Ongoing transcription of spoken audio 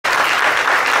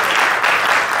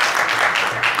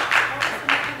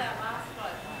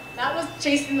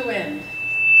Chasing the Wind.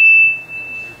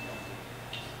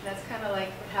 That's kind of like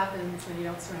what happens when you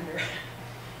don't surrender.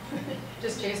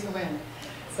 Just chase the wind.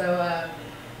 So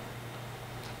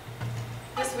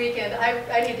this weekend,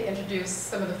 I need to introduce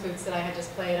some of the flutes that I had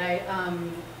just played.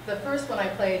 The first one I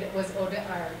played was Odell.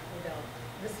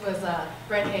 This was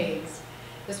Brent Hayes.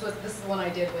 This is the one I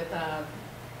did with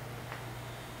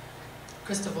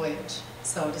Crystal Voyage.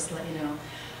 So just to let you know.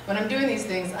 When I'm doing these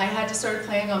things, I had to start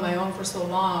playing on my own for so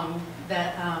long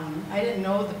that I didn't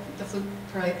know the flute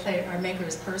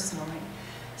makers personally.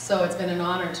 So it's been an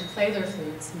honor to play their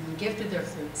flutes and gifted their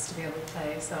flutes to be able to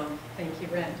play. So thank you,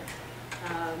 Brent.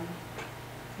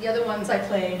 The other ones I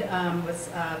played was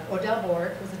Odell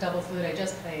Bork, was a double flute I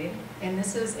just played. And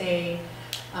this is a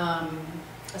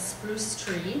spruce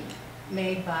tree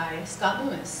made by Scott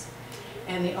Lewis.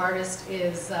 And the artist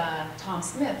is Tom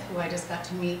Smith, who I just got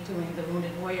to meet doing the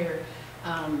Wounded Warrior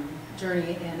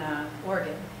journey in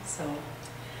Oregon. So,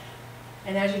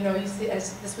 and as you know,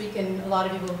 this weekend, a lot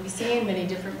of you will be seeing many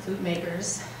different flute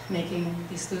makers making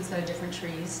these flutes out of different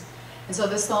trees. And so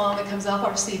this song that comes off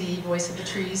our CD, Voice of the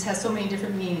Trees, has so many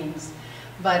different meanings.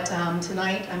 But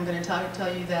tonight, I'm going to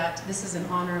tell you that this is in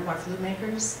honor of our flute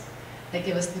makers that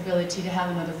give us the ability to have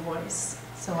another voice.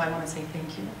 So I want to say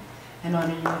thank you and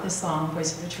honor you with this song,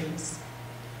 Voice of the Trees.